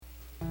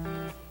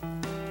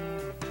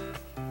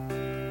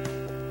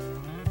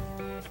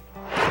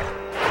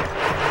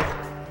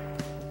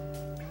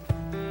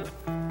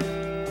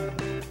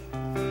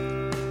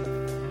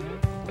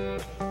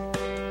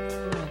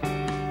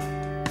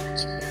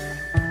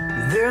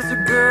There's a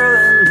girl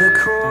in the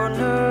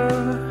corner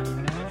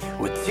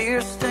with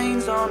tear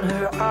stains on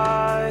her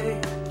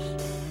eyes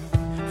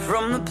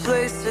from the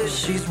places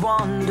she's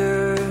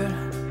wandered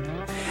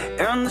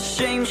and the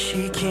shame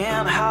she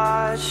can't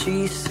hide.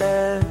 She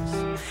says,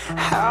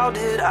 how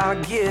did I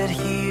get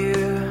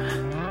here?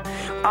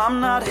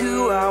 I'm not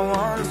who I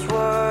once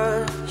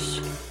was,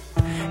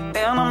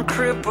 and I'm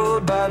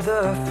crippled by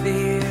the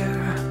fear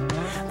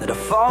that I've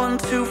fallen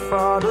too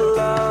far to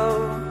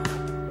love.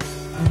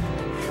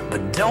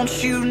 But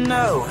don't you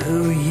know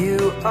who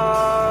you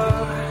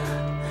are?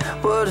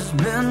 What has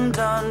been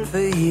done for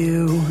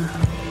you?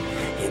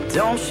 Yeah,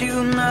 don't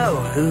you know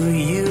who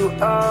you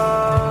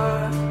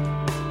are?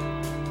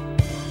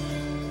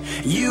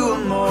 You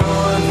are more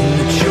than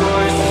the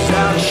choices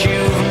that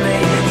you've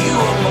made. You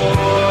are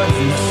more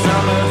than the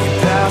sum of your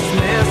past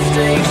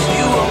mistakes.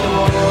 You are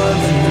more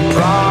than the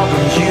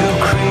problems you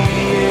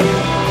create.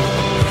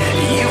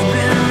 You've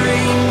been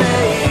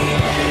remade.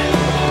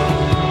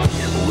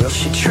 Well,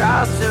 she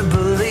tries to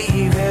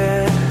believe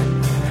it,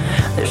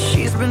 that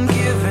she's been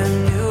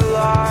given new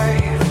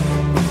life.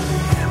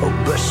 Oh,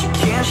 but she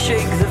can't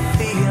shake the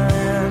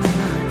feeling,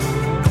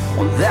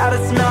 well, that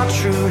it's not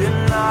true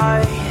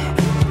tonight.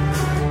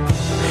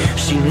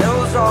 She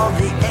knows all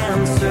the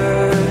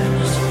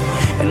answers,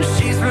 and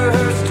she's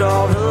rehearsed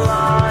all the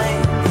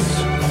lines,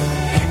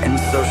 and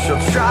so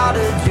she'll try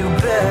to do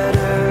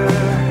better,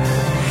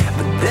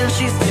 but then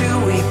she's too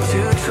weak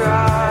to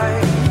try.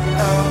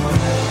 Oh,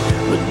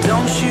 but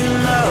don't you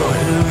know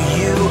who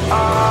you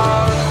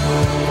are?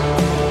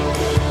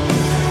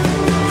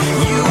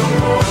 You are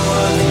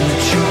more than the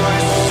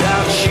choices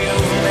that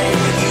you've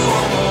made. You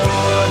are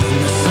more than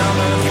the sum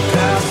of your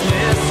past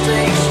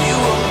mistakes. You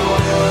are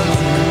more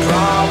than the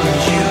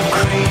problems you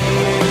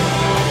create.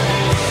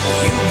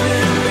 You've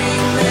been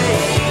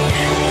remade.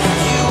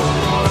 You are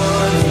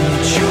more than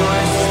the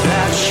choices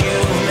that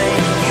you've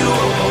made. You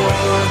are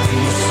more than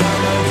the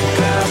sum of your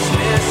past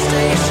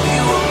mistakes.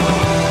 You are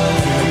more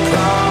than the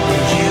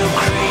problems you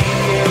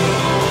create.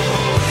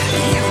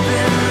 You've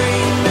been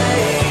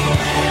remade.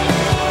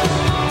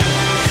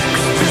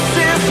 'Cause this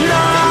is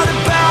not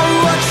about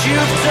what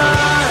you've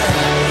done,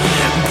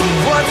 but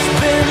what's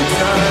been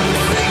done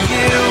for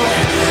you.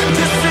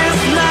 This is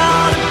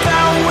not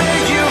about where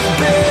you've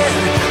been,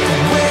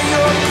 but where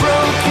your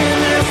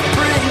brokenness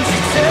brings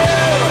you to.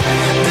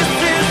 This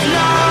is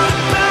not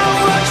about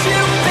what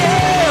you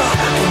feel,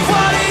 but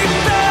what he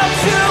felt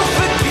to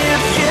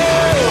forgive you,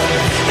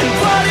 and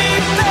what he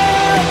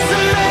felt to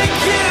make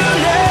you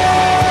know.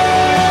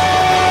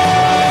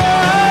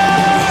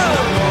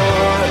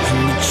 More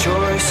than the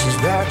choices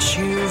that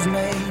you've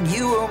made.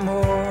 You are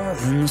more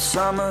than the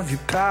sum of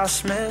your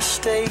past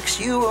mistakes.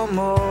 You are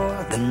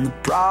more than the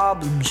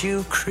problems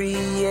you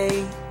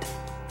create.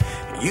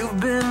 You've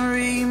been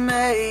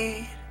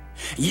remade.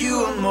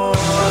 You are more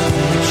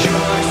than the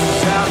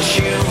choices that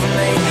you've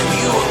made.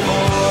 You are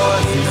more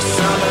than the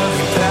sum of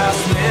your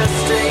past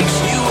mistakes.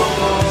 You are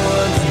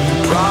more than the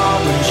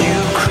problems you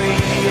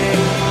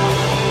create.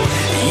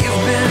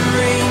 You've been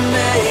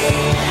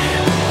remade.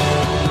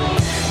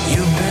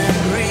 You've been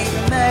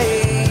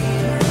remade.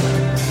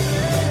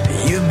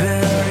 You've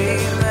been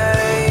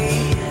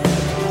remade.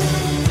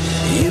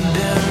 You've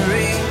been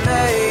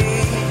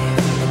remade.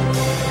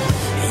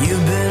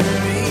 You've been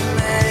remade.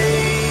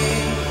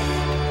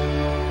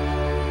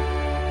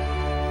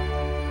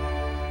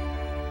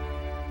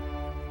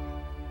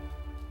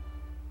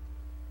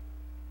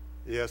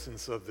 The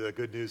essence of the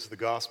good news of the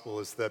gospel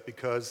is that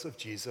because of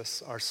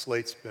Jesus, our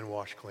slate's been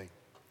washed clean.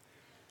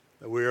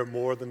 That we are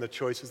more than the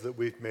choices that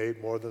we've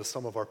made, more than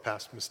some of our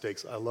past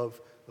mistakes. I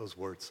love those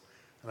words,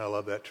 and I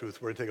love that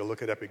truth. We're going to take a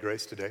look at Epic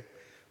Grace today.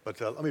 But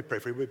let me pray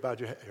for you. We bow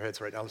your heads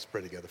right now. Let's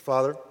pray together.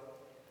 Father,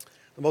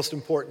 the most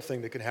important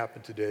thing that can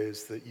happen today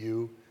is that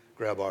you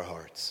grab our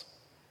hearts.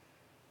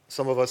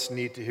 Some of us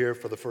need to hear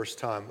for the first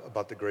time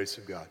about the grace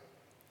of God.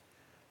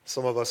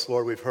 Some of us,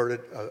 Lord, we've heard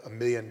it a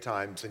million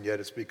times, and yet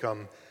it's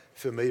become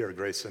familiar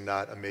grace and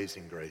not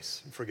amazing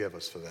grace. Forgive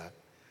us for that.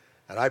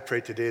 And I pray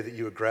today that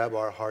you would grab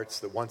our hearts,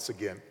 that once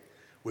again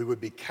we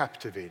would be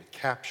captivated,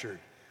 captured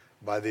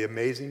by the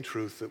amazing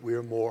truth that we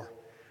are more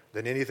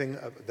than anything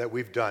that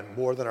we've done,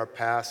 more than our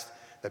past,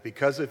 that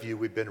because of you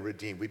we've been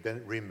redeemed, we've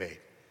been remade.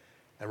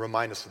 And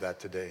remind us of that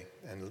today,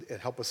 and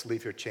help us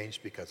leave here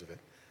changed because of it.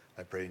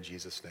 I pray in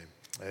Jesus' name.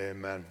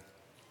 Amen.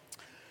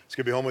 It's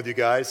good to be home with you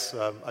guys.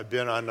 I've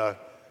been on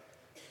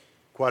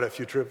quite a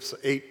few trips,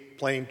 8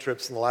 plane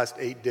trips in the last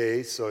 8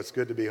 days, so it's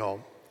good to be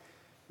home.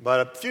 But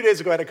a few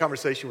days ago, I had a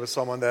conversation with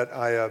someone that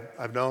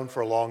I've known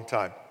for a long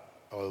time.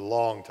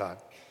 An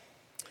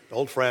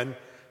old friend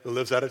who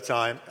lives out of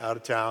town,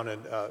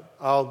 and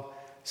I'll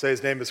say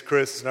his name is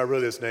Chris. It's not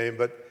really his name,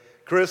 but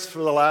Chris, for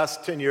the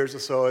last 10 years or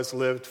so, has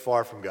lived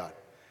far from God,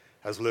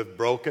 has lived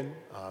broken,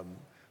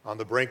 on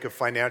the brink of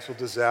financial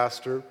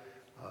disaster,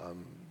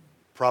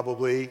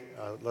 probably,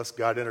 unless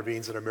God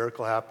intervenes and a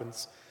miracle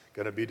happens,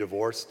 going to be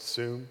divorced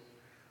soon.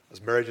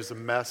 His marriage is a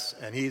mess,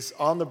 and he's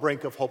on the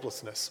brink of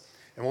hopelessness.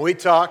 And when we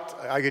talked,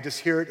 I could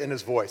just hear it in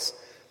his voice,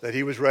 that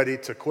he was ready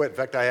to quit. In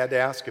fact, I had to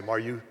ask him, are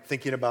you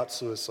thinking about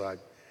suicide?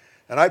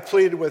 And I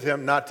pleaded with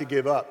him not to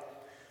give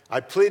up. I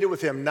pleaded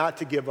with him not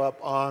to give up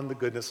on the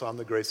goodness, on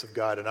the grace of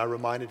God. And I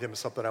reminded him of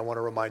something I want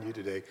to remind you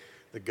today,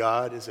 that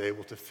God is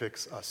able to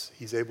fix us.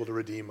 He's able to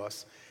redeem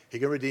us. He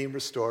can redeem,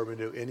 restore,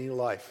 renew any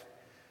life.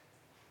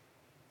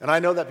 And I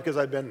know that because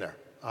I've been there.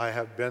 I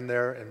have been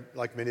there, and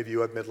like many of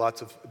you, I've made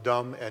lots of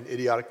dumb and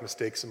idiotic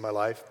mistakes in my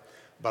life.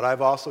 But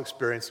I've also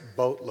experienced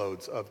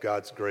boatloads of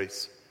God's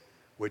grace,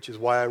 which is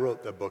why I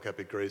wrote the book,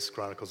 Epic Grace,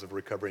 Chronicles of a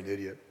Recovering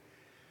Idiot.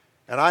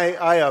 And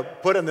I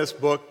put in this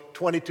book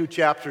 22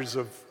 chapters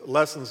of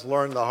lessons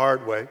learned the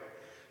hard way,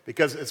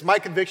 because it's my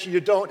conviction you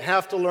don't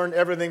have to learn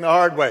everything the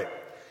hard way.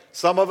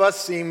 Some of us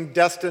seem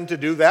destined to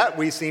do that.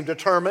 We seem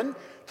determined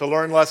to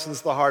learn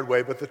lessons the hard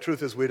way, but the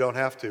truth is we don't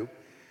have to.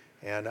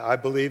 And I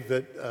believe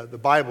that the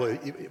Bible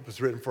it was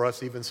written for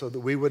us even so that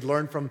we would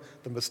learn from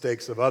the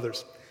mistakes of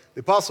others.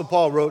 The Apostle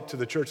Paul wrote to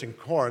the church in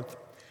Corinth,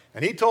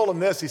 and he told them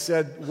this. He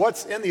said,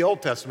 what's in the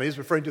Old Testament, he's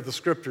referring to the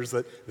scriptures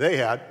that they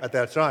had at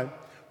that time,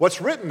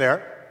 what's written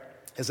there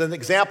is an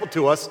example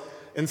to us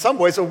in some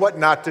ways of what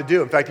not to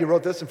do. In fact, he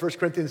wrote this in 1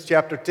 Corinthians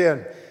chapter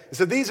 10. He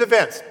said, these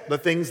events, the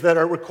things that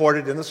are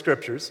recorded in the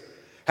scriptures,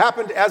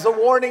 happened as a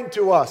warning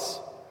to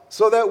us,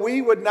 so that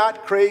we would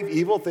not crave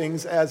evil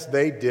things as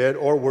they did,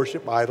 or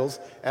worship idols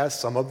as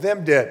some of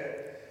them did.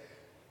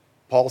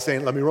 Paul's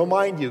saying, let me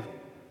remind you,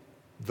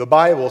 the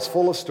Bible is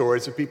full of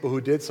stories of people who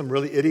did some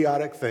really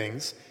idiotic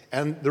things,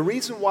 and the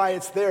reason why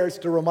it's there is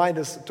to remind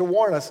us, to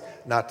warn us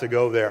not to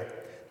go there.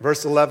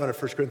 Verse 11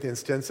 of 1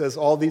 Corinthians 10 says,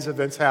 all these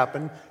events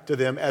happened to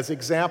them as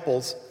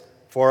examples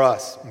for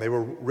us, and they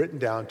were written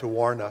down to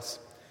warn us.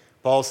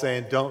 Paul's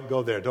saying, don't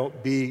go there,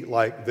 don't be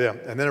like them.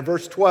 And then in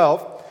verse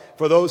 12,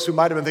 for those who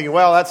might have been thinking,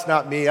 well, that's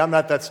not me, I'm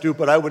not that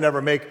stupid, I would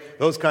never make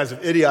those kinds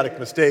of idiotic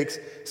mistakes.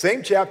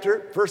 Same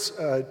chapter, verse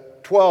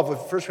 12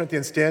 of 1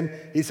 Corinthians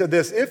 10, he said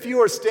this, if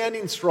you are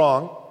standing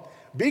strong,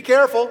 be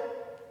careful,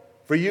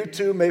 for you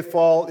too may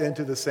fall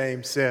into the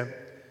same sin.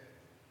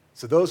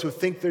 So those who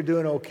think they're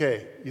doing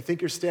okay, you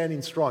think you're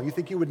standing strong, you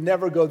think you would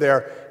never go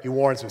there, he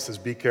warns them, says,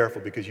 be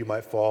careful, because you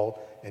might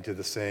fall into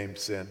the same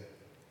sin.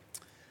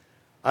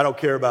 I don't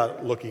care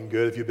about looking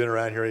good. If you've been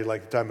around here any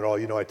length of time at all,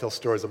 you know I tell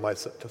stories of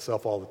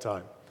myself all the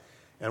time.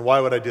 And why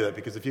would I do that?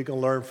 Because if you can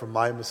learn from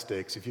my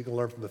mistakes, if you can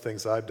learn from the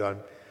things I've done,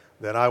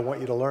 then I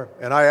want you to learn.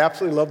 And I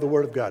absolutely love the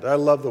Word of God. I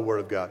love the Word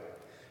of God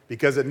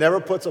because it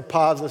never puts a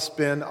positive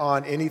spin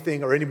on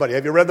anything or anybody.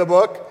 Have you read the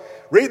book?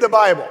 Read the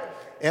Bible.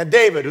 And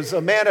David, who's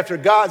a man after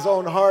God's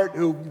own heart,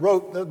 who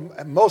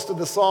wrote most of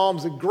the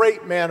Psalms, a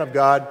great man of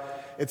God,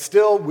 it's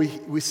still,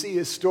 we see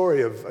his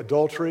story of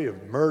adultery,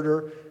 of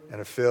murder,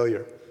 and of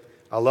failure.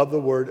 I love the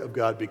Word of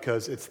God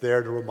because it's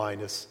there to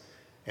remind us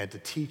and to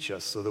teach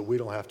us so that we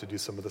don't have to do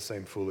some of the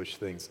same foolish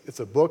things. It's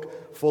a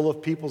book full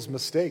of people's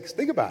mistakes.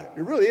 Think about it.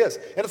 It really is.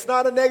 And it's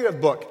not a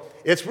negative book.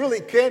 It really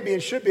can be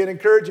and should be an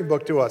encouraging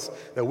book to us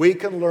that we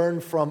can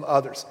learn from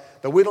others,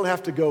 that we don't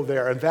have to go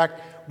there. In fact,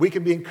 we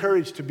can be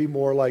encouraged to be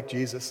more like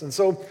Jesus. And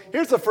so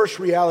here's the first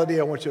reality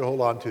I want you to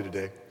hold on to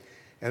today.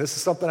 And this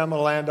is something I'm going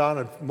to land on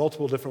in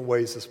multiple different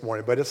ways this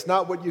morning. But it's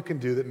not what you can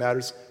do that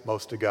matters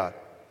most to God,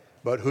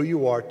 but who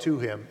you are to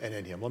Him and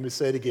in Him. Let me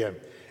say it again.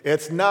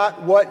 It's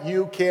not what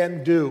you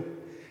can do.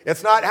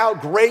 It's not how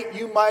great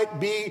you might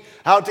be,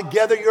 how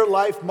together your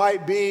life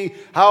might be,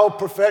 how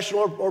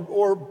professional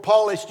or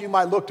polished you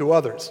might look to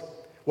others.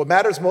 What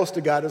matters most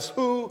to God is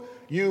who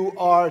you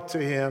are to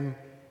Him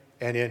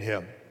and in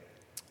Him.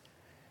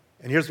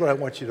 And here's what I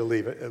want you to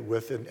leave it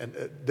with,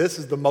 and this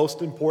is the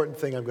most important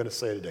thing I'm going to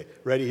say today.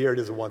 Ready? Here it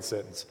is in one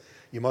sentence.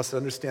 You must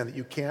understand that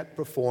you can't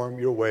perform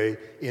your way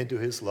into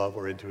His love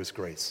or into His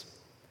grace.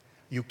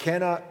 You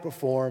cannot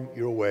perform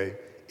your way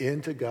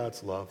into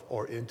God's love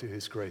or into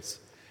His grace.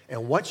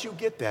 And once you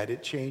get that,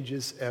 it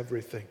changes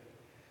everything.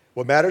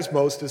 What matters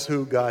most is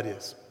who God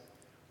is,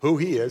 who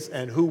He is,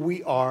 and who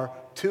we are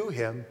to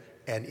Him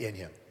and in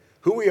Him.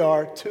 Who we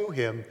are to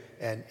Him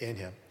and in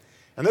Him.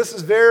 And this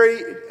is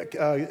very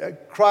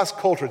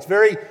cross-culture. It's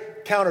very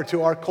counter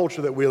to our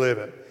culture that we live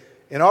in.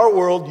 In our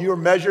world, you are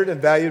measured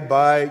and valued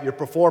by your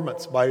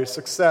performance, by your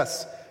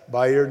success,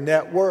 by your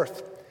net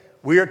worth.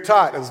 We are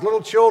taught as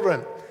little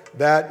children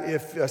that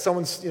if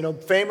someone's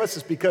famous,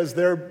 it's because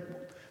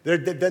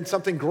they've done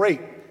something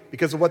great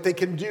because of what they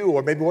can do,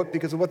 or maybe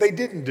because of what they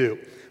didn't do.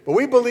 But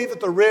we believe that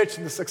the rich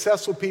and the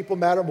successful people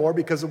matter more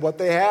because of what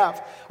they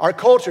have. Our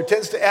culture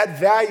tends to add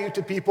value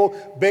to people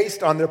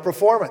based on their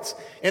performance.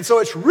 And so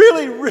it's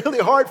really, really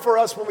hard for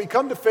us when we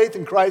come to faith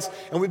in Christ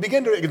and we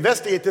begin to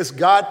investigate this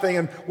God thing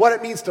and what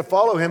it means to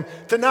follow Him,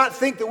 to not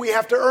think that we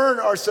have to earn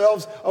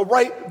ourselves a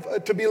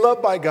right to be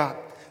loved by God.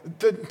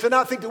 To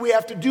not think that we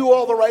have to do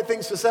all the right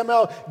things to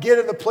somehow get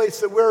in the place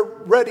that we're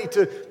ready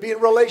to be in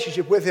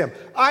relationship with Him.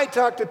 I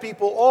talk to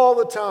people all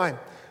the time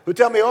who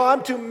tell me, oh,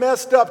 I'm too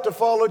messed up to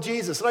follow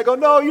Jesus. And I go,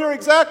 no, you're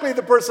exactly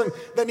the person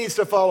that needs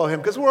to follow Him,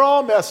 because we're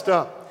all messed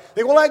up.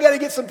 They go, well, I got to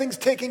get some things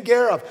taken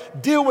care of.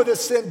 Deal with this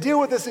sin, deal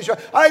with this issue.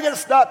 I got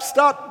to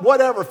stop,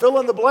 whatever, fill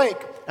in the blank.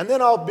 And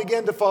then I'll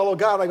begin to follow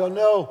God. I go,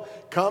 no,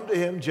 come to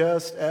Him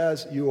just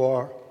as you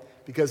are.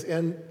 because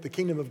in the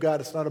kingdom of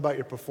God, it's not about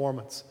your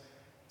performance.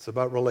 It's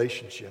about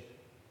relationship.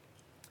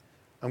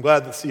 I'm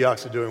glad the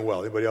Seahawks are doing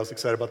well. Anybody else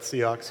excited about the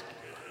Seahawks?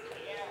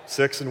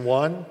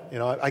 6-1. You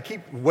know, I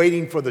keep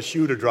waiting for the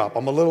shoe to drop.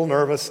 I'm a little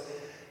nervous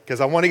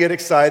because I want to get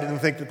excited and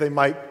think that they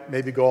might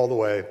maybe go all the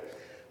way.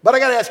 But I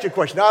got to ask you a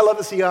question. Now, I love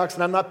the Seahawks,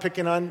 and I'm not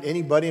picking on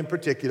anybody in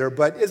particular,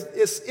 but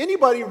is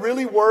anybody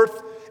really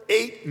worth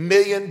 $8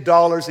 million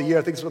a year?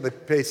 I think that's what they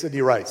pay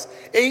Sidney Rice.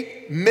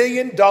 $8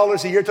 million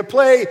a year to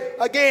play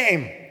a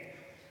game.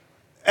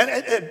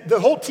 And the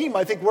whole team,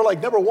 I think we're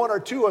like number 1 or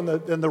 2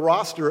 in the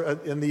roster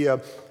in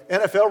the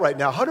NFL right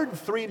now.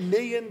 $103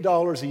 million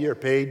a year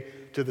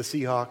paid to the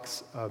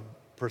Seahawks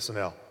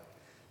personnel.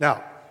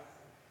 Now,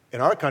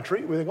 in our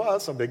country, we think, well,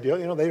 that's no big deal.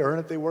 You know, they earn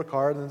it, they work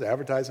hard, and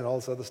advertise and all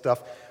this other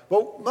stuff.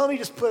 Well, let me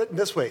just put it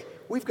this way.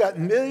 We've got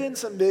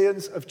millions and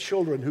millions of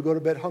children who go to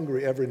bed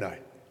hungry every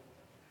night.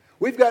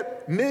 We've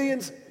got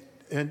millions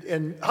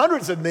and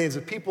hundreds of millions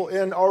of people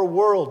in our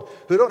world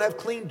who don't have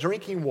clean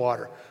drinking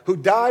water, who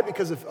die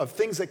because of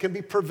things that can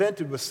be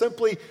prevented with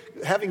simply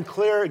having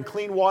clear and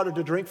clean water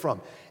to drink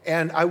from.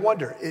 And I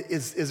wonder,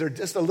 is there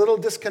just a little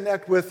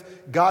disconnect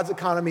with God's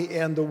economy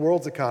and the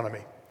world's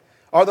economy?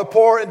 Are the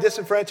poor and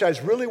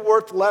disenfranchised really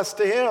worth less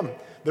to him?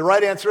 The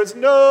right answer is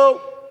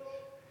no.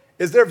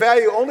 Is their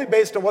value only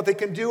based on what they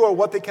can do or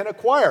what they can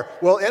acquire?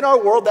 Well, in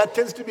our world, that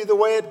tends to be the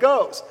way it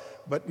goes,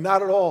 but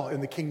not at all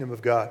in the kingdom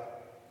of God.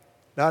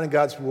 Not in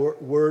God's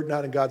word,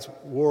 not in God's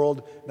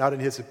world, not in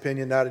his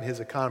opinion, not in his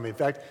economy. In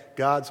fact,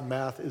 God's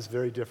math is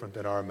very different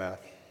than our math.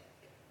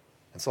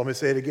 And so let me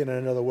say it again in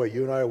another way.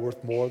 You and I are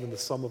worth more than the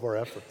sum of our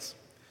efforts.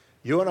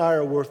 You and I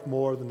are worth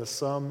more than the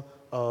sum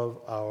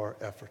of our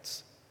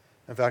efforts.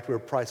 In fact, we're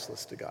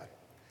priceless to God.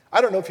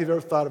 I don't know if you've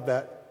ever thought of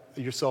that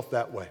yourself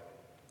that way.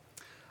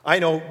 I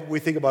know we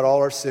think about all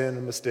our sin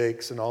and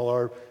mistakes and all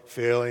our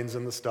failings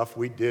and the stuff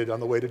we did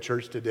on the way to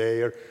church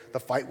today or the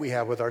fight we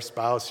have with our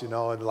spouse,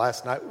 and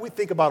last night. We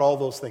think about all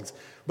those things.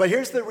 But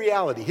here's the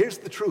reality. Here's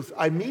the truth.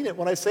 I mean it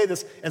when I say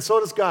this, and so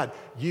does God.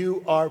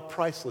 You are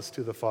priceless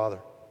to the Father.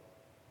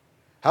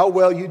 How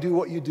well you do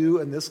what you do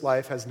in this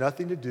life has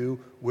nothing to do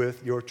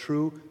with your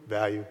true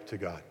value to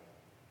God.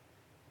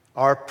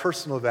 Our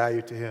personal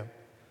value to him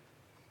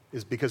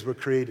is because we're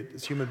created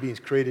as human beings,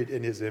 created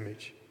in his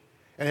image.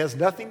 And it has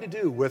nothing to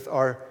do with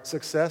our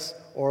success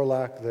or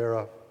lack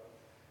thereof.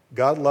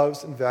 God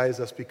loves and values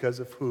us because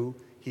of who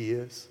he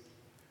is,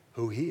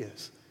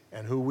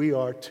 and who we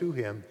are to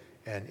him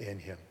and in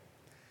him.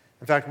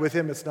 In fact, with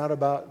him, it's not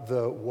about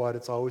the what,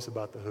 it's always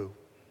about the who.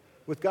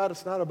 With God,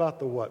 it's not about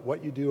the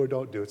what you do or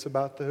don't do. It's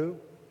about the who.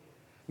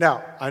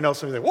 Now, I know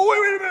some of you think, well,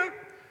 wait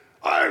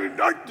a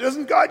minute.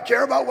 Doesn't God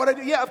care about what I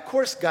do? Yeah, of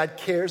course God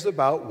cares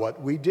about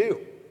what we do.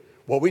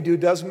 What we do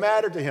does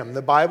matter to him.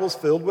 The Bible's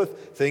filled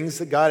with things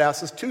that God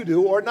asks us to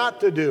do or not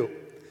to do.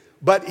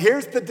 But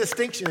here's the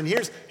distinction, and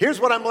here's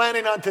what I'm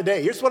landing on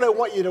today. Here's what I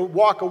want you to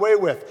walk away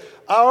with.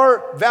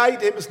 Our value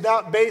to him is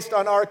not based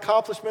on our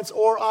accomplishments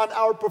or on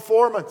our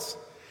performance.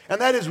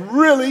 And that is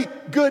really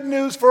good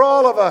news for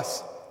all of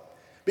us.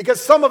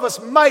 Because some of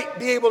us might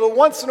be able to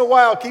once in a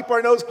while keep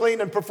our nose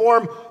clean and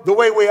perform the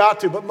way we ought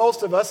to. But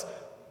most of us,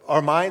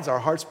 our minds, our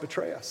hearts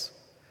betray us.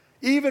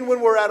 Even when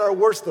we're at our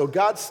worst, though,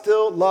 God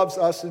still loves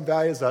us and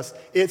values us.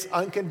 It's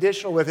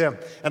unconditional with him.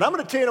 And I'm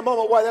going to tell you in a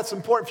moment why that's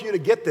important for you to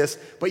get this.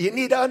 But you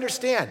need to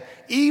understand,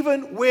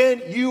 even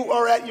when you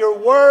are at your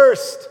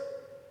worst,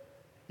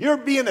 you're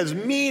being as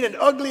mean and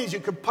ugly as you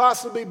could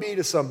possibly be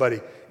to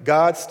somebody,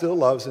 God still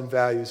loves and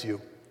values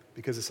you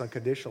because it's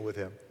unconditional with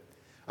him.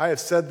 I have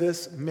said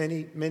this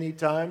many, many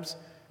times,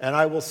 and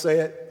I will say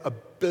it a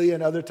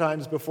billion other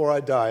times before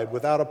I die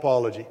without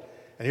apology.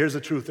 And here's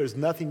the truth. There's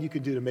nothing you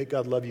can do to make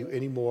God love you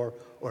any more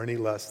or any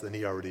less than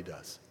he already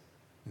does.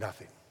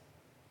 Nothing.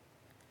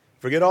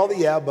 Forget all the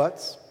yeah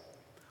buts.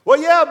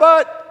 Well, yeah,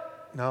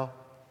 but. No.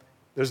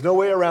 There's no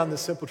way around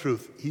this simple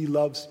truth. He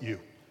loves you.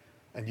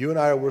 And you and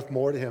I are worth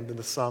more to him than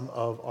the sum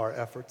of our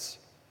efforts.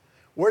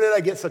 Where did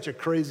I get such a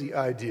crazy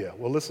idea?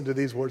 Well, listen to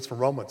these words from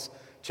Romans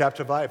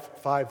chapter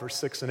 5, verse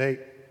 6 and 8.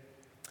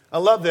 I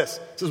love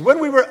this. It says, when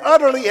we were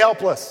utterly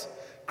helpless,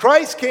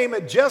 Christ came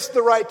at just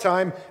the right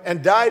time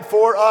and died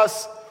for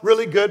us,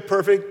 really good,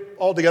 perfect,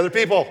 altogether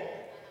people.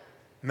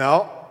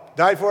 No,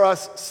 died for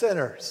us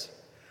sinners.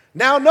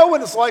 Now, no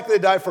one is likely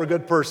to die for a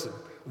good person,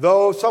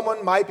 though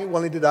someone might be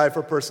willing to die for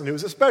a person who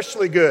is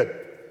especially good,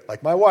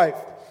 like my wife.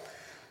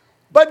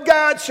 But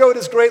God showed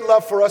his great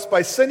love for us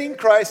by sending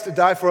Christ to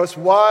die for us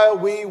while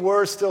we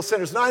were still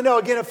sinners. Now, I know,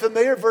 again, a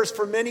familiar verse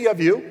for many of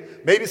you.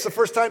 Maybe it's the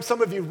first time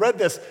some of you read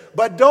this,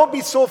 but don't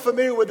be so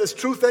familiar with this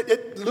truth that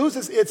it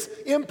loses its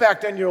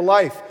impact on your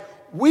life.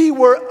 We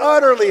were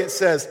utterly, it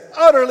says,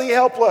 utterly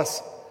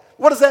helpless.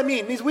 What does that mean?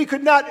 It means we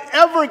could not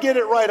ever get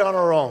it right on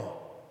our own.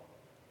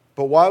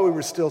 But while we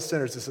were still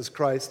sinners, it says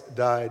Christ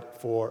died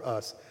for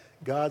us.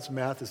 God's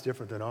math is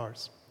different than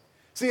ours.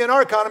 See, in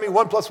our economy,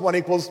 1 + 1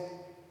 equals...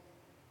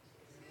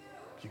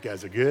 You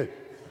guys are good.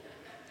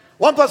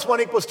 1 +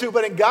 1 equals 2,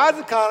 but in God's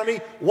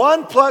economy,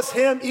 1 +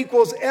 him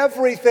equals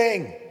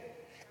everything.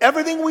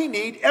 Everything we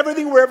need,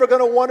 everything we're ever going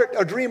to want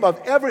or dream of,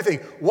 everything.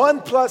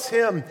 One plus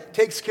him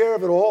takes care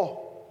of it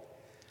all.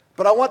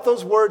 But I want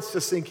those words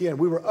to sink in.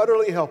 We were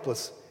utterly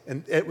helpless,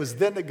 and it was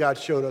then that God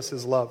showed us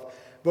his love.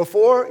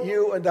 Before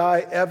you and I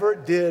ever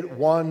did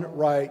one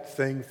right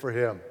thing for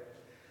him,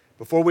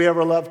 before we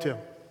ever loved him,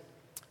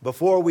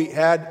 before we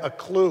had a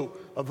clue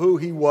of who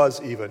he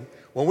was even,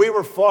 when we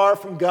were far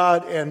from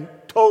God and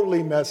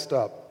totally messed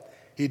up,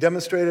 he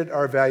demonstrated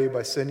our value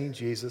by sending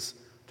Jesus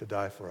to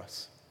die for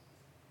us.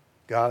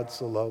 God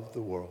so loved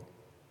the world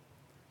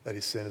that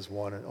he sent his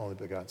one and only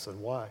begotten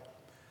Son. Why?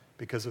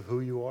 Because of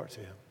who you are to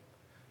him.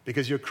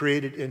 Because you're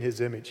created in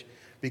his image.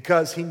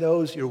 Because he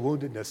knows your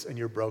woundedness and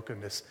your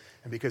brokenness.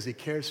 And because he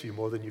cares for you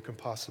more than you can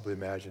possibly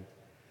imagine.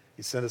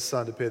 He sent his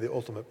Son to pay the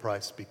ultimate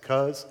price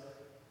because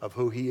of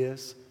who he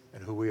is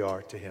and who we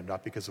are to him,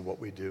 not because of what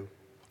we do.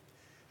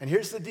 And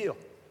here's the deal.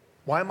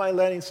 Why am I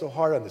landing so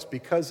hard on this?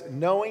 Because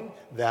knowing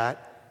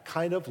that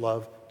kind of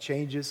love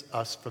changes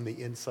us from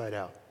the inside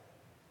out.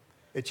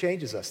 It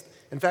changes us.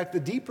 In fact, the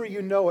deeper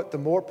you know it, the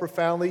more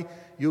profoundly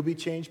you'll be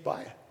changed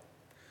by it.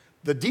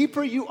 The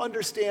deeper you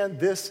understand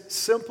this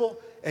simple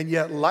and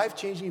yet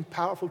life-changing,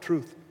 powerful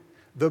truth,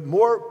 the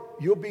more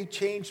you'll be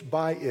changed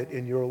by it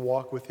in your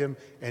walk with him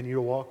and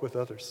your walk with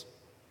others.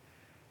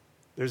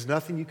 There's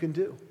nothing you can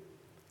do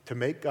to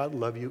make God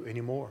love you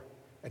anymore,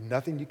 and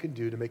nothing you can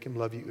do to make him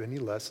love you any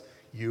less.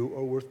 You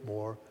are worth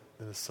more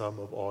than the sum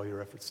of all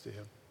your efforts to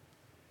him.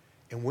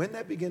 And when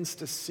that begins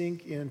to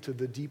sink into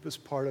the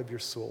deepest part of your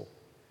soul,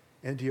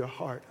 into your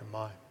heart and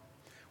mind,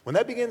 when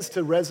that begins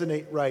to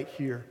resonate right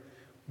here,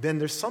 then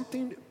there's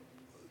something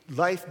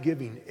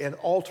life-giving and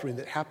altering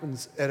that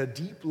happens at a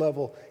deep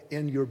level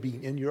in your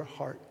being, in your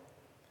heart.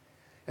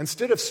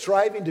 Instead of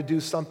striving to do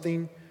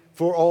something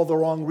for all the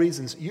wrong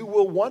reasons, you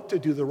will want to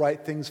do the right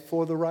things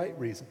for the right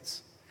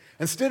reasons.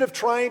 Instead of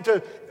trying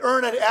to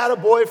earn an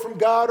attaboy from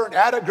God or an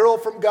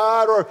attagirl from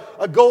God or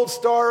a gold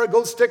star or a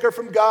gold sticker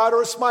from God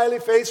or a smiley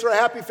face or a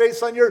happy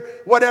face on your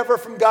whatever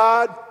from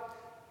God,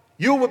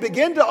 you will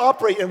begin to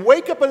operate and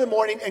wake up in the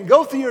morning and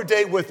go through your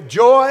day with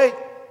joy,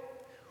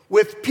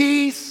 with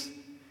peace,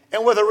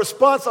 and with a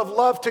response of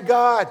love to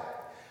God.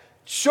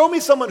 Show me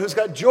someone who's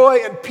got joy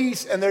and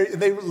peace and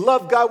they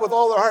love God with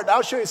all their heart.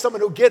 I'll show you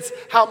someone who gets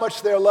how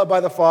much they're loved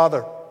by the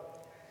Father.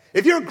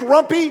 If you're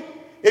grumpy,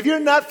 if you're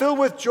not filled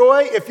with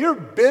joy, if you're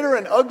bitter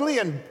and ugly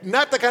and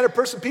not the kind of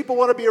person people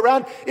want to be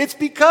around, it's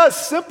because,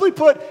 simply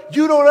put,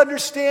 you don't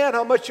understand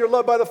how much you're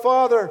loved by the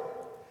Father.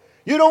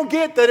 You don't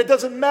get that it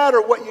doesn't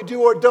matter what you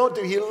do or don't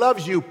do. He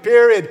loves you,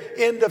 period.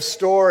 End of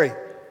story.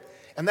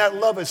 And that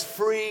love is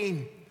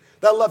freeing.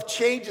 That love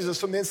changes us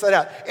from the inside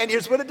out. And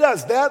here's what it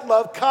does. That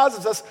love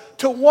causes us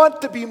to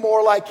want to be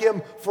more like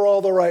him for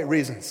all the right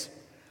reasons.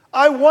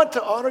 I want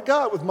to honor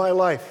God with my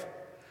life.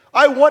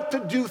 I want to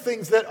do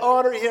things that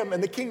honor him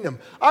and the kingdom.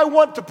 I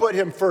want to put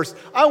him first.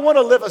 I want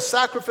to live a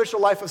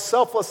sacrificial life of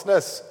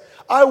selflessness.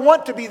 I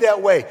want to be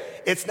that way.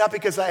 It's not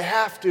because I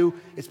have to.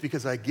 It's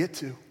because I get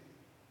to.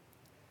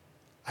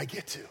 I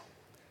get to,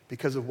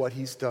 because of what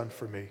he's done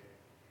for me.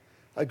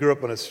 I grew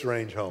up in a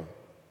strange home.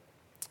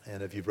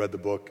 And if you've read the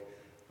book,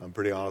 I'm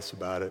pretty honest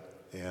about it.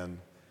 And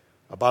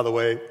by the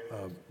way,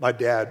 my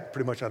dad,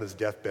 pretty much on his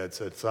deathbed,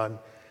 said, "Son,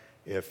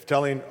 if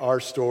telling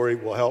our story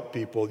will help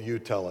people, you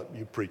tell it.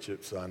 You preach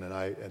it, son."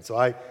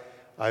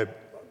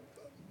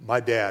 My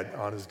dad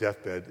on his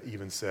deathbed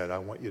even said, "I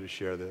want you to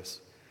share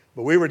this."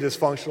 But we were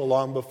dysfunctional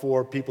long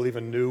before people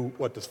even knew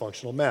what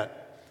dysfunctional meant.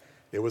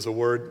 It was a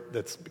word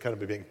that's kind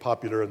of being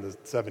popular in the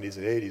 70s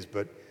and 80s,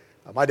 but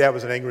my dad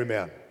was an angry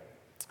man.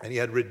 And he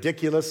had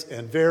ridiculous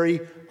and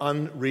very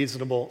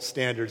unreasonable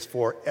standards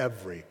for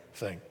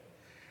everything.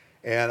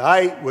 And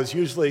I was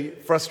usually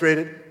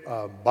frustrated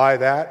by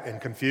that and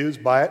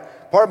confused by it.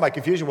 Part of my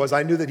confusion was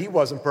I knew that he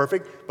wasn't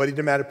perfect, but he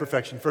demanded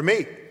perfection for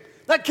me.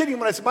 Not kidding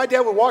when I said my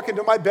dad would walk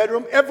into my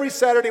bedroom every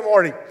Saturday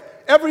morning,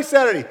 every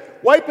Saturday,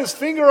 wipe his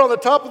finger on the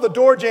top of the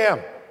door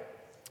jamb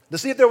to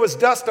see if there was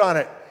dust on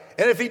it.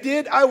 And if he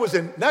did, I was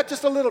in not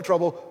just a little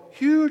trouble,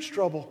 huge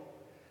trouble.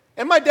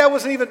 And my dad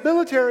wasn't even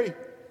military.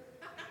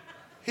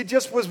 He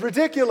just was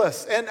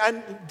ridiculous.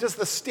 And just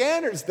the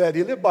standards that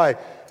he lived by.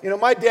 You know,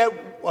 my dad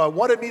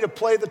wanted me to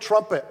play the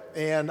trumpet,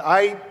 and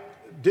I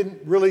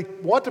didn't really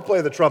want to play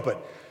the trumpet.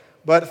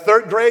 But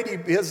third grade,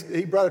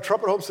 he brought a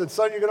trumpet home and said,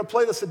 "Son, you're going to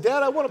play this." I said,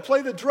 "Dad, I want to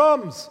play the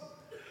drums."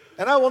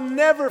 And I will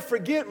never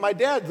forget my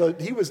dad.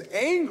 He was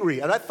angry,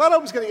 and I thought I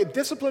was going to get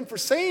disciplined for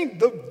saying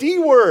the D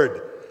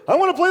word. "I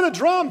want to play the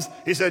drums."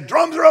 He said,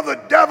 "Drums are of the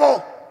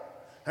devil.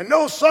 And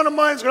no son of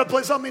mine is going to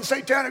play something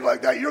satanic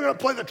like that. You're going to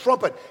play the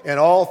trumpet." And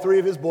all three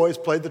of his boys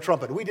played the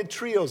trumpet. We did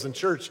trios in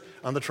church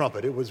on the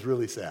trumpet. It was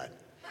really sad.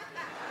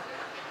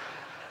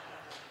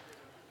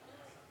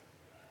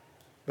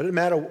 But it didn't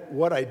matter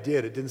what I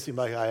did. It didn't seem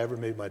like I ever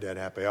made my dad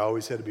happy. I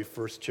always had to be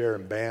first chair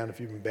in band. If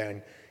you've been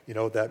band, you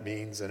know what that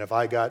means. And if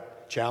I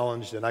got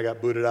challenged and I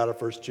got booted out of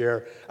first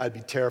chair, I'd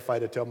be terrified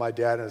to tell my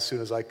dad. And as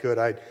soon as I could,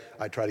 I'd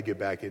try to get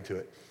back into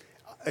it.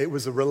 It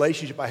was a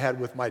relationship I had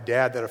with my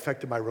dad that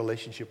affected my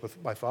relationship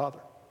with my Father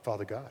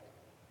God.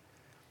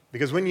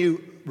 Because when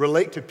you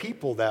relate to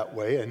people that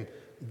way, and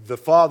the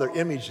father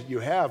image that you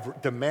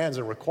have demands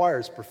and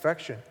requires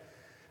perfection,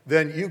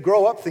 then you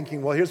grow up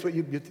thinking, well, here's what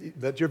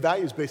that your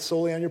value is based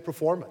solely on your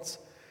performance,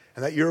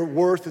 and that your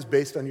worth is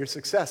based on your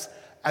success.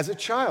 As a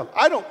child,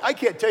 I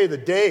can't tell you the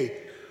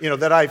day,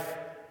 that I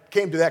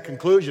came to that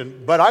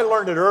conclusion, but I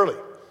learned it early.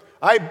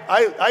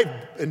 I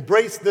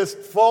embraced this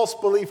false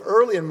belief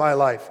early in my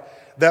life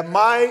that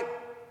my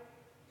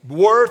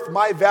worth,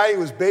 my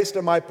value is based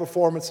on my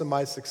performance and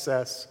my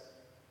success.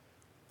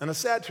 And the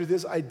sad truth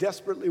is, I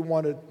desperately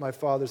wanted my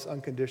father's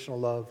unconditional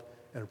love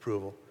and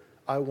approval.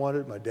 I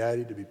wanted my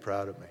daddy to be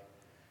proud of me.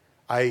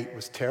 I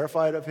was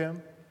terrified of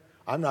him.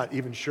 I'm not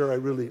even sure I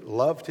really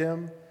loved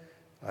him.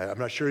 I'm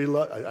not sure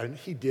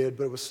he did,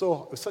 but it was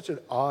such an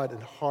odd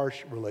and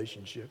harsh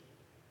relationship.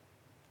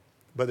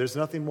 But there's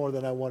nothing more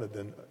than I wanted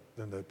than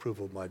the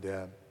approval of my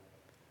dad.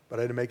 But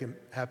I had to make him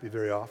happy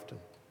very often.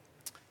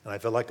 And I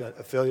felt like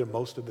a failure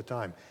most of the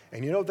time.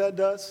 And you know what that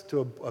does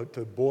to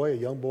a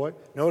young boy? You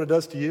know what it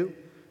does to you?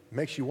 It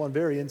makes you one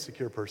very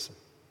insecure person.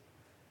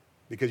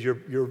 Because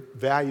your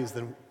values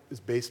then is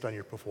based on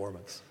your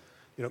performance.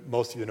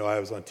 Most of you know I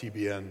was on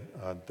TBN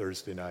on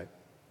Thursday night,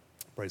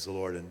 praise the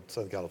Lord, in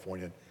Southern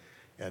California.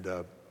 And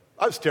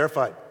I was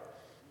terrified.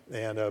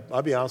 And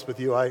I'll be honest with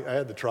you, I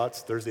had the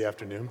trots Thursday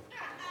afternoon.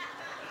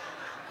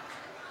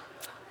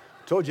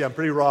 Told you I'm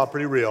pretty raw,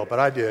 pretty real, but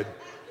I did.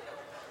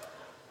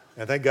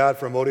 And thank God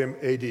for Imodium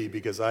AD,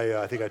 because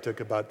I think I took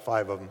about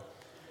 5 of them.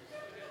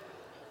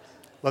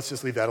 Let's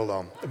just leave that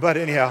alone. But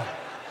anyhow,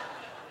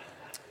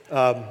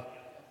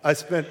 I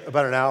spent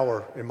about an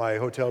hour in my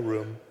hotel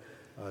room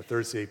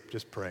Thursday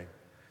just praying.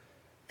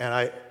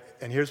 And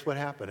here's what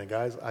happened. And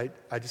guys, I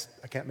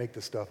can't make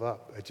this stuff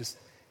up.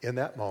 In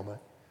that moment,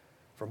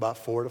 from about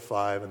 4 to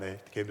 5, and they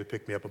came to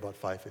pick me up about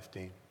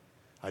 5:15,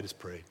 I just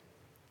prayed.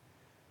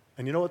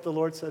 And you know what the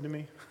Lord said to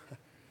me?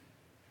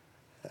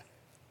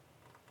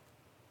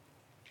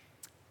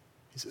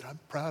 He said, I'm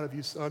proud of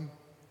you, son.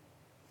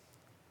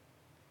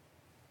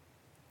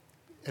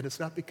 And it's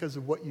not because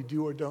of what you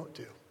do or don't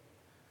do.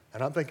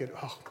 And I'm thinking,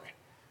 oh,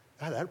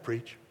 man, that'd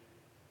preach.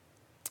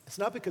 It's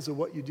not because of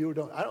what you do or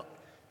don't. In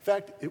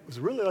fact, it was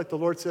really like the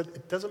Lord said,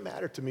 it doesn't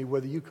matter to me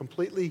whether you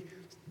completely,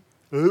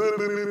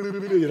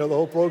 the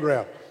whole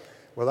program.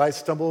 Whether I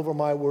stumble over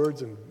my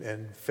words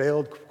and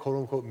failed, quote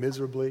unquote,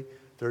 miserably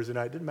Thursday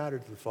night, it didn't matter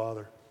to the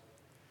Father.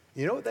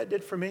 You know what that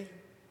did for me?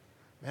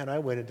 Man, I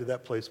went into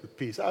that place with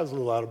peace. I was a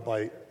little out of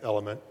my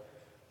element.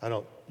 I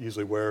don't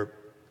usually wear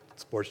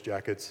sports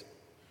jackets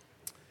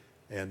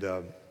and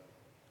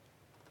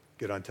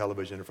get on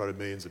television in front of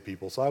millions of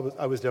people. So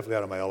I was definitely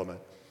out of my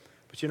element.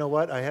 But you know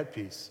what? I had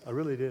peace. I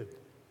really did.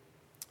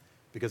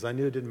 Because I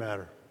knew it didn't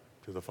matter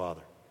to the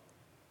Father.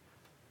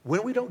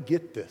 When we don't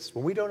get this,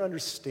 when we don't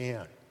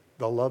understand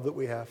the love that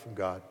we have from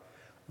God,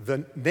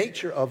 the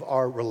nature of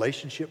our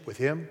relationship with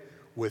Him,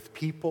 with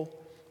people,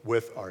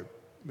 with our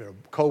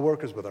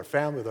co-workers, with our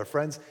family, with our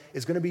friends,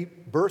 is going to be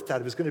birthed out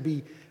of, is going to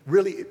be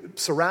really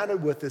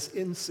surrounded with this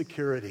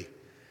insecurity.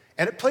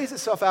 And it plays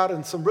itself out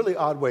in some really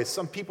odd ways.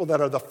 Some people that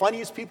are the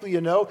funniest people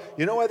you know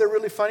why they're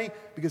really funny?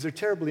 Because they're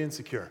terribly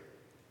insecure.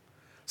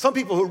 Some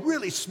people who are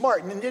really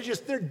smart, and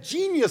they're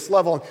genius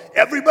level, and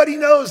everybody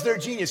knows they're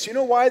genius. You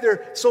know why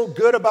they're so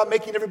good about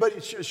making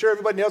sure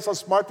everybody knows how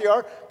smart they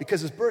are?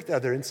 Because it's birthed out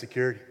of their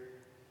insecurity.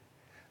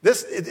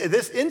 This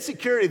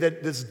insecurity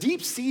that's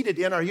deep-seated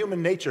in our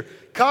human nature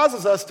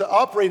causes us to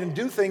operate and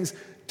do things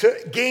to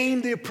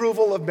gain the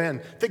approval of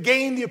men, to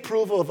gain the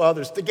approval of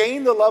others, to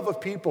gain the love of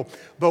people.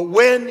 But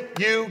when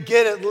you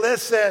get it,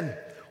 listen,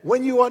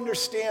 when you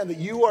understand that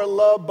you are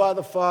loved by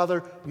the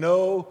Father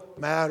no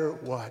matter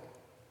what,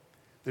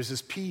 there's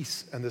this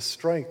peace and this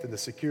strength and the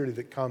security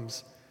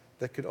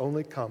that could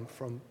only come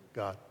from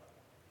God.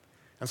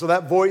 And so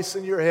that voice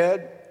in your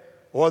head,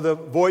 or the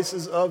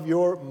voices of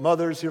your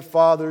mothers, your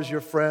fathers, your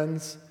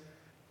friends,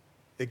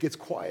 it gets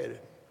quieted.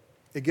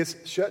 It gets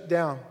shut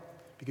down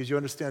because you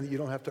understand that you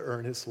don't have to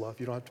earn His love.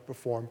 You don't have to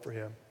perform for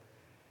Him.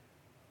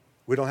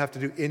 We don't have to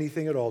do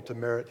anything at all to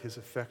merit His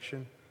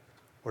affection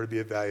or to be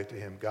of value to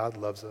Him. God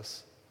loves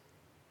us.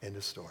 End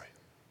of story.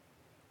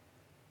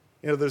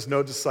 There's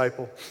no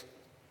disciple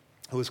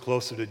who was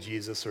closer to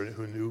Jesus or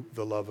who knew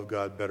the love of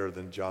God better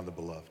than John the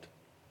Beloved.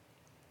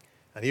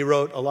 And he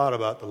wrote a lot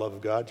about the love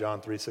of God, John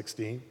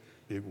 3:16.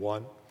 Big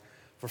one.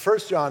 For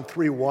 1 John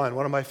 3:1,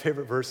 one of my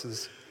favorite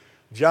verses,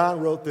 John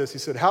wrote this. He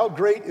said, how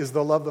great is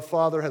the love the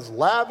Father has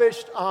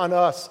lavished on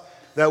us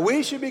that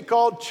we should be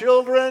called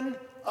children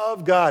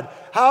of God.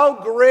 How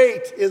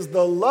great is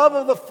the love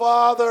of the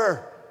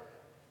Father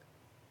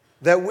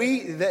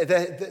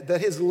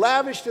that His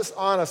lavished us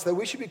on us, that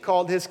we should be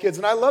called His kids.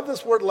 And I love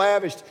this word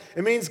lavished.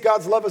 It means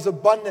God's love is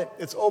abundant.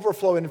 It's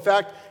overflowing. In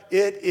fact,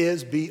 it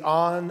is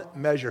beyond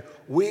measure.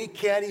 We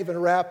can't even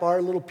wrap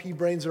our little pea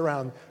brains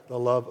around the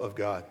love of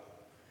God.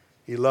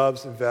 He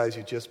loves and values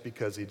you just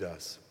because He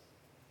does.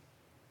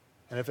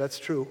 And if that's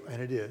true,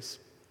 and it is,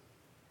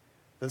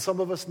 then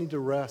some of us need to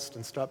rest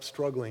and stop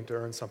struggling to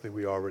earn something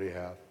we already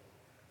have.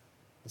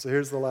 And so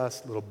here's the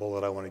last little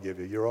bullet I want to give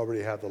you. You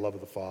already have the love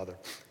of the Father.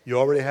 You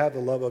already have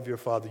the love of your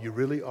Father. You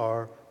really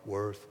are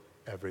worth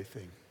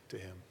everything to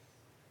him.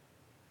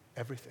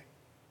 Everything.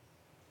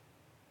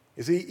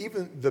 You see,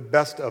 even the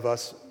best of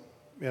us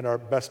in our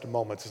best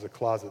moments is a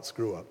closet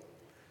screw-up.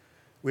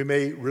 We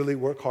may really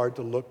work hard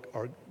to look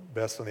our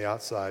best on the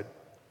outside,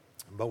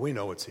 but we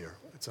know it's here.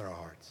 It's in our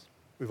hearts.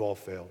 We've all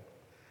failed.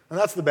 And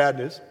that's the bad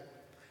news.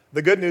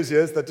 The good news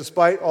is that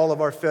despite all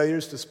of our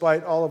failures,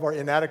 despite all of our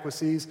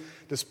inadequacies,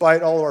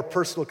 despite all of our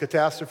personal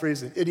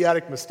catastrophes and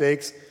idiotic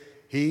mistakes,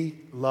 he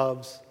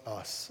loves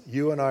us.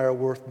 You and I are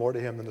worth more to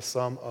him than the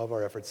sum of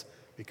our efforts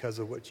because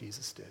of what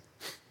Jesus did,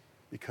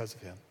 because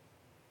of him.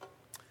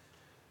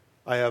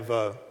 I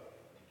have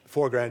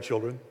 4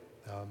 grandchildren.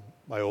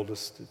 My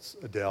oldest is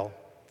Adele.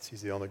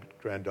 She's the only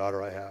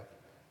granddaughter I have.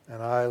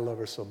 And I love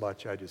her so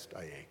much, I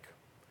ache.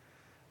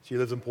 She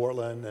lives in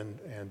Portland,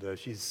 and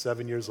she's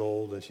 7 years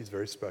old, and she's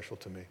very special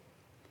to me.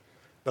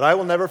 But I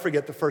will never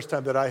forget the first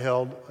time that I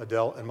held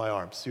Adele in my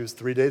arms. She was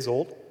 3 days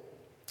old.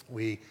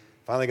 We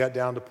finally got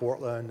down to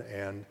Portland,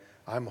 and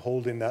I'm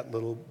holding that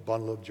little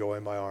bundle of joy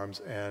in my arms,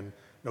 and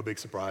no big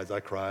surprise, I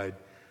cried.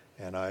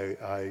 And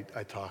I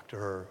talked to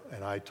her,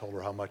 and I told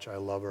her how much I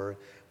love her.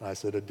 And I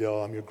said,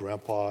 Adele, I'm your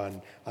grandpa,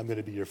 and I'm going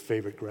to be your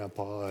favorite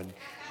grandpa.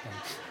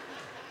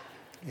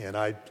 And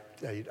I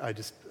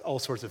just, all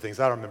sorts of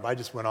things. I don't remember. I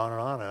just went on,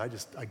 and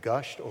I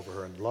gushed over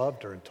her and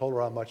loved her and told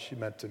her how much she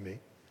meant to me. And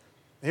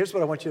here's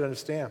what I want you to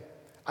understand.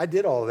 I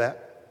did all of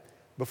that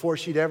before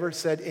she'd ever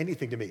said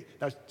anything to me.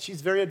 Now,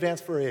 she's very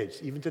advanced for her age,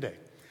 even today.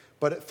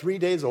 But at 3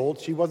 days old,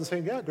 she wasn't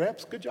saying, yeah,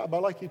 Gramps, good job, I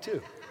like you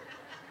too.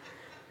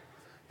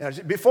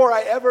 Before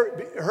I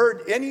ever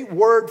heard any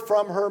word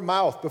from her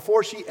mouth,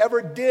 before she ever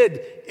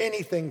did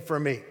anything for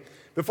me,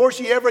 before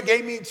she ever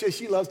gave me,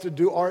 she loves to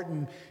do art,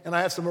 and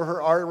I have some of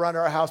her art around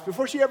our house,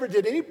 before she ever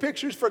did any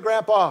pictures for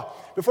Grandpa,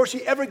 before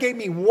she ever gave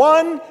me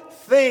one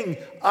thing,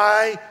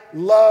 I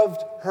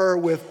loved her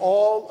with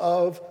all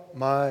of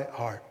my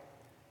heart.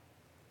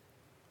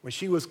 When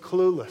she was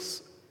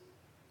clueless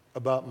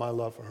about my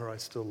love for her, I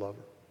still love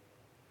her.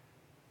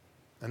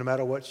 And no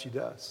matter what she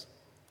does,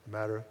 no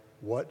matter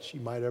what she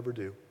might ever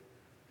do,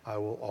 I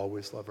will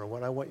always love her. And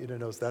what I want you to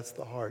know is that's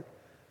the heart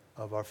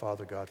of our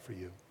Father God for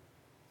you.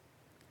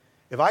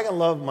 If I can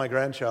love my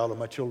grandchild or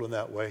my children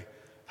that way,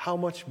 how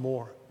much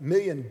more,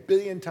 million,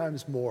 billion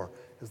times more,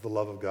 is the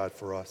love of God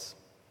for us?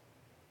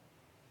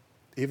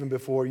 Even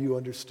before you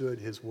understood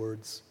his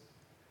words,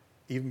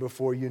 even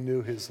before you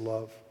knew his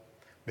love.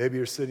 Maybe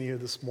you're sitting here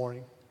this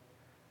morning.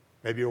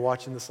 Maybe you're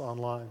watching this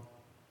online.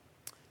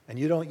 And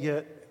you don't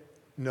yet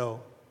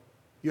know.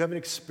 You haven't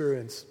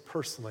experienced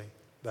personally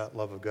that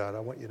love of God. I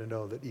want you to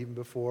know that even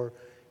before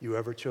you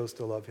ever chose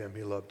to love him,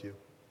 he loved you.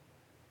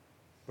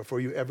 Before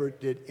you ever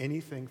did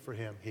anything for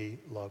him, he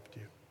loved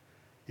you.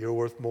 You're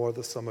worth more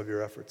than the sum of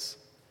your efforts.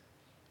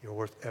 You're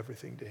worth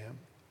everything to him.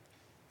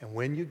 And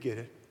when you get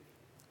it,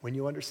 when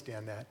you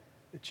understand that,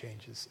 it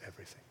changes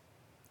everything.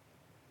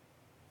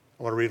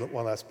 I want to read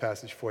one last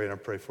passage for you, and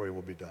I'll pray for you,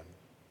 we'll be done.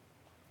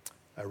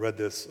 I read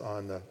this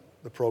on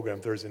the program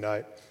Thursday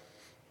night,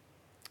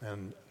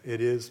 and it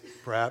is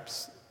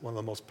perhaps one of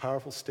the most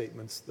powerful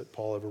statements that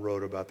Paul ever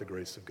wrote about the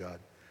grace of God.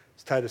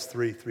 It's Titus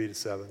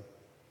 3:3-7.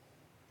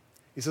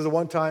 He says, at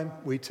one time,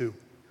 we too.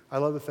 I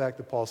love the fact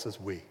that Paul says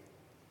we.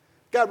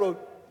 God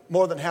wrote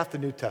more than half the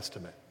New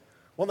Testament.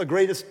 One of the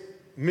greatest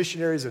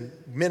missionaries and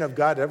men of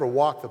God to ever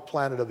walk the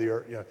planet of the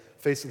earth,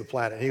 face of the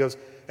planet. And he goes,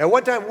 at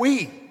one time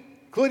we,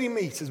 including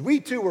me, he says, we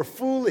too were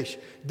foolish,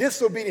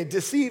 disobedient,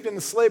 deceived and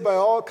enslaved by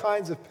all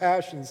kinds of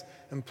passions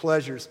and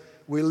pleasures.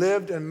 We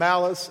lived in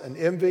malice and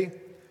envy,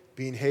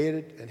 being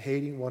hated and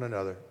hating one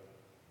another.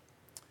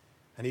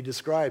 And he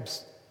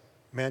describes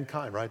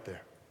mankind right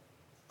there.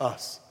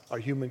 Us, our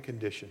human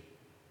condition.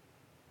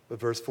 But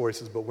verse 4, he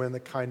says, but when the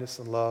kindness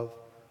and love,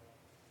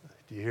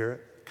 do you hear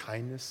it?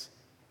 Kindness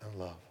and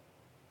love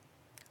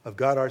of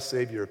God our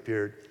Savior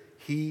appeared,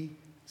 he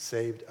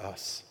saved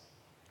us.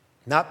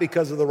 Not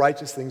because of the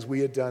righteous things we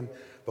had done,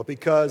 but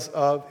because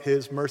of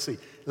his mercy.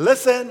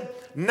 Listen,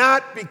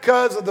 not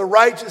because of the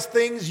righteous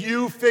things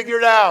you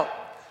figured out.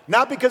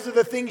 Not because of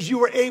the things you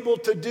were able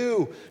to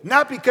do.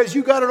 Not because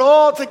you got it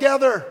all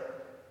together.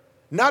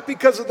 Not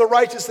because of the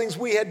righteous things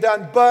we had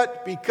done,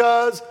 but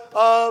because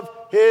of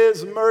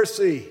his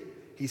mercy.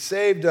 He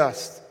saved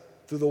us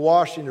through the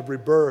washing of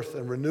rebirth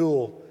and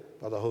renewal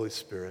by the Holy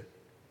Spirit,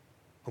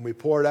 whom he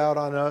poured out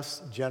on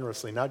us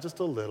generously, not just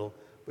a little,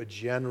 but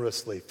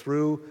generously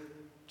through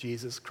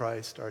Jesus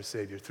Christ our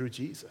Savior, through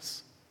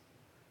Jesus.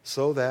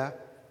 So that,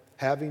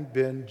 having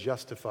been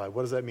justified,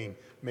 what does that mean?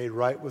 Made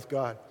right with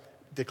God,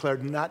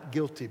 declared not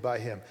guilty by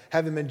him,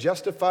 having been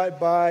justified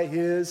by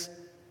his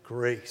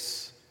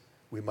grace,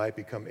 we might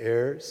become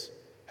heirs,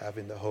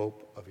 having the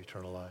hope of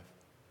eternal life.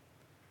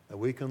 That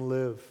we can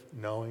live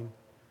knowing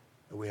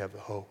that we have the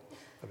hope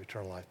of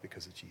eternal life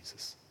because of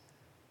Jesus.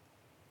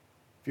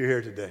 If you're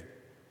here today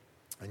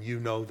and you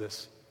know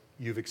this,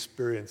 you've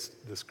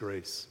experienced this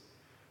grace,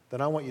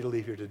 then I want you to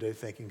leave here today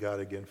thanking God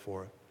again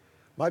for it.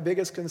 My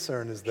biggest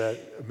concern is that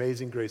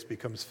amazing grace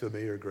becomes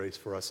familiar grace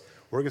for us.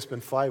 We're going to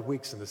spend 5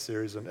 weeks in this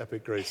series on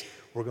Epic Grace.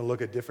 We're going to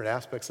look at different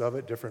aspects of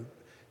it, different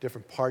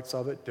parts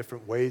of it,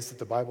 different ways that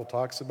the Bible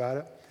talks about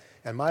it.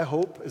 And my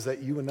hope is that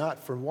you would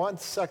not for 1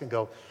 second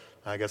go,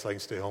 I guess I can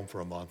stay home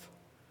for a month.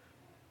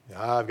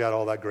 I've got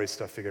all that great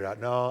stuff figured out.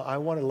 No, I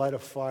want to light a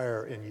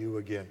fire in you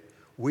again.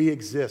 We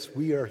exist.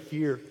 We are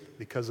here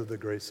because of the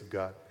grace of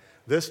God.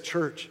 This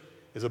church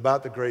is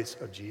about the grace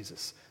of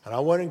Jesus. And I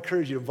want to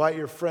encourage you to invite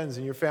your friends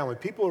and your family.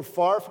 People who are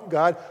far from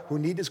God who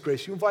need His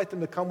grace, you invite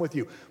them to come with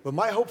you. But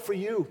my hope for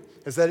you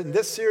is that in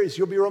this series,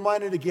 you'll be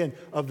reminded again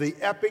of the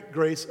epic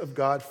grace of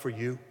God for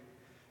you.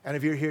 And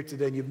if you're here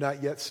today and you've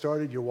not yet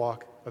started your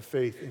walk of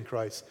faith in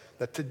Christ,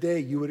 that today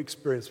you would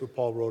experience what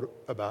Paul wrote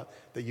about,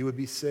 that you would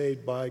be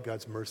saved by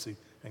God's mercy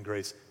and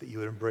grace, that you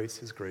would embrace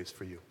His grace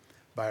for you.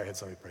 Bow your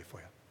heads, let me pray for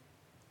you.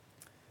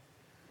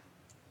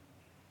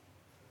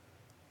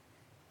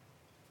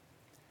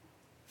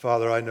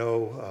 Father, I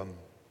know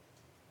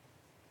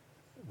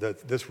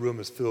that this room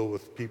is filled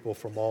with people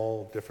from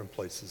all different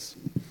places.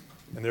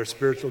 In their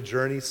spiritual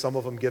journey, some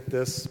of them get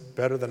this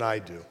better than I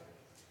do.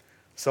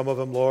 Some of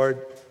them,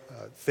 Lord,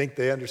 think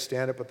they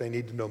understand it, but they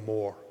need to know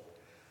more.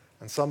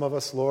 And some of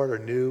us, Lord, are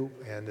new,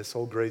 and this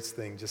whole grace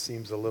thing just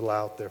seems a little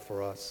out there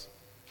for us.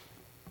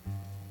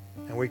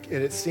 And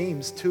it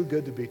seems too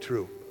good to be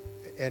true.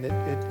 And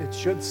it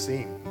should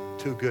seem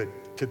too good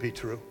to be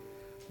true,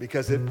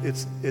 because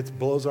it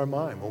blows our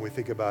mind when we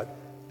think about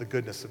the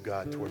goodness of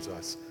God towards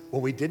us.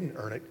 When we didn't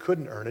earn it,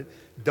 couldn't earn it,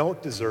 don't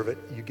deserve it,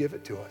 you give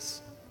it to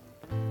us.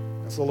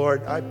 And so,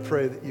 Lord, I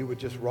pray that you would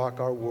just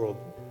rock our world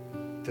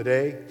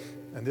today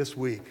and this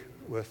week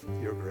with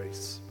your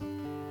grace.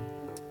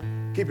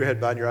 Keep your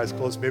head bowed and your eyes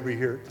closed. Maybe you're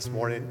here this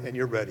morning and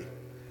you're ready.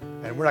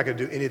 And we're not going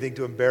to do anything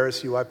to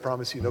embarrass you. I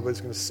promise you,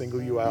 nobody's going to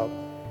single you out.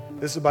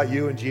 This is about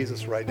you and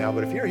Jesus right now.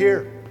 But if you're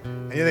here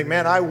and you think,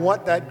 man, I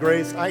want that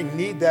grace, I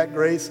need that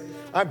grace,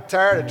 I'm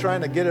tired of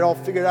trying to get it all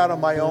figured out on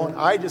my own,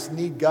 I just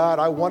need God,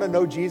 I want to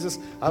know Jesus,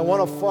 I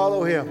want to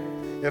follow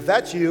Him. If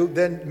that's you,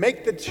 then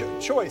make the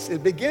choice.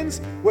 It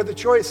begins with a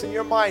choice in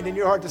your mind, in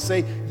your heart to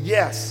say,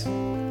 yes.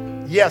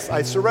 Yes,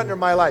 I surrender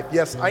my life.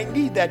 Yes, I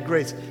need that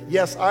grace.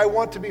 Yes, I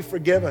want to be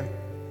forgiven.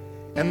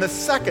 And the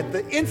second,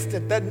 the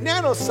instant, that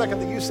nanosecond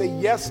that you say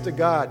yes to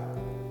God,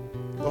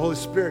 the Holy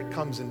Spirit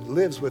comes and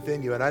lives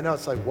within you. And I know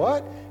it's like,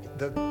 what?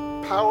 The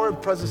power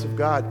and presence of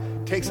God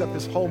takes up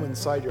His home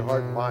inside your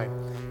heart and mind.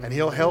 And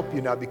He'll help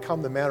you now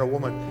become the man or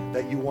woman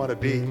that you want to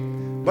be.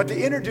 But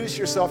to introduce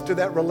yourself to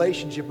that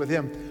relationship with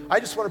Him, I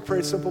just want to pray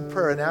a simple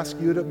prayer and ask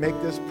you to make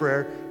this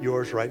prayer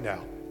yours right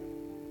now.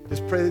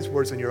 Just pray these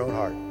words in your own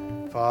heart.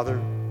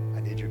 Father, I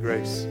need your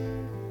grace.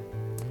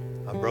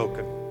 I'm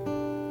broken.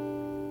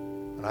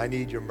 And I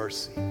need your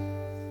mercy.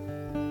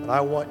 And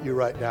I want you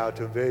right now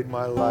to invade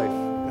my life.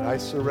 And I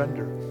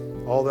surrender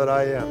all that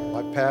I am,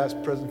 my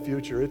past, present,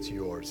 future, it's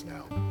yours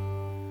now.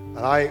 And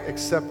I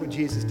accept what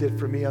Jesus did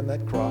for me on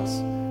that cross.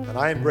 And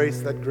I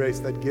embrace that grace,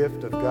 that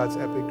gift of God's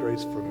epic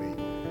grace for me.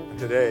 And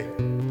today,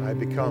 I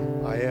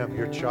am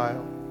your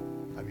child.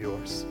 I'm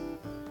yours,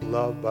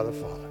 loved by the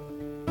Father.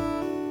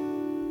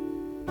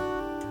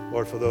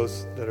 Lord, for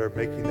those that are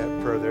making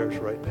that prayer theirs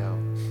right now,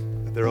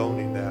 that they're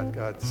owning that,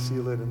 God,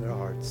 seal it in their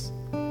hearts.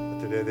 That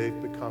today they've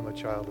become a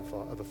child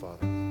of the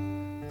Father,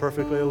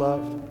 perfectly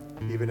loved,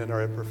 even in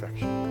our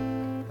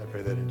imperfection. I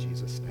pray that in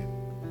Jesus' name.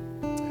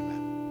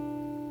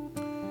 Amen.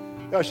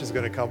 Josh is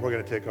going to come. We're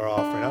going to take our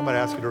offering. I'm going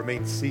to ask you to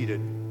remain seated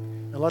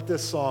and let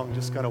this song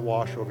just kind of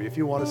wash over you. If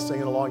you want to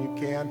sing it along, you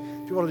can.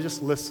 If you want to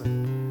just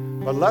listen.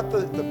 But let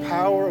the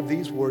power of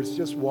these words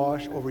just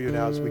wash over you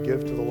now as we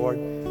give to the Lord,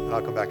 and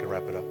I'll come back and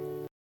wrap it up.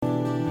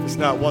 It's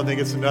not one thing,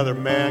 it's another.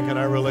 Man, can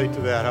I relate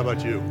to that? How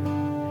about you?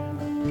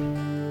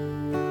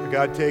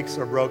 God takes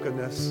our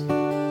brokenness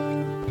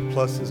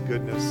plus His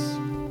goodness.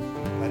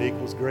 That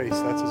equals grace.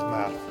 That's His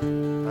math.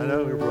 I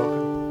know you're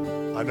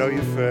broken. I know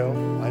you fail.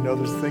 I know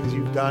there's things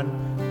you've done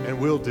and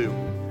will do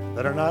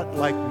that are not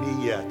like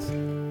me yet.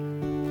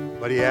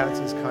 But He adds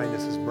His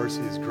kindness, His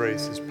mercy, His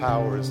grace, His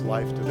power, His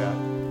life to that.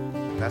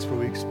 And that's where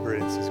we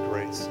experience His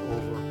grace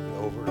over and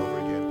over and over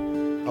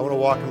again. I want to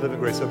walk and live in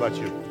grace. How about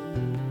you?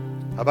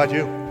 How about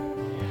you?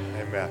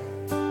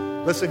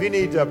 Amen. Listen, if you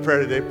need prayer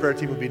today, prayer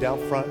team will be down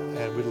front,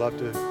 and we'd love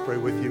to pray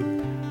with you.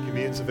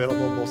 Communion's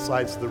available on both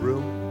sides of the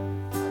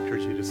room. I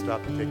encourage you to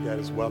stop and take that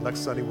as well. Next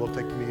Sunday, we'll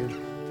take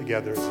communion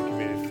together as a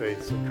community of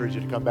faith, so I encourage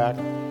you to come back.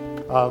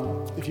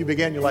 If you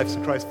began your life as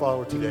a Christ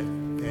follower today,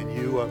 and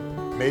you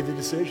made the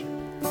decision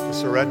to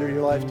surrender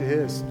your life to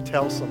His,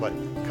 tell somebody.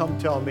 Come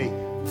tell me.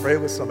 Pray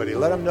with somebody.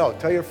 Let them know.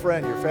 Tell your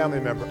friend, your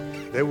family member.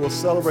 They will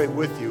celebrate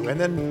with you. And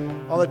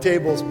then on the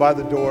tables by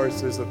the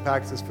doors, there's a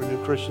package for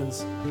new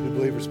Christians, new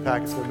believers,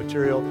 package for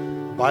material,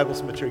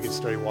 Bibles, material, get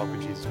started walking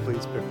with Jesus.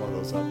 Please pick one of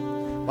those up.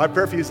 My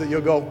prayer for you is that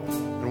you'll go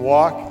and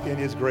walk in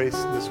His grace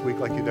this week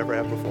like you never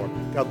have before.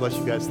 God bless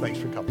you guys. Thanks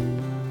for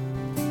coming.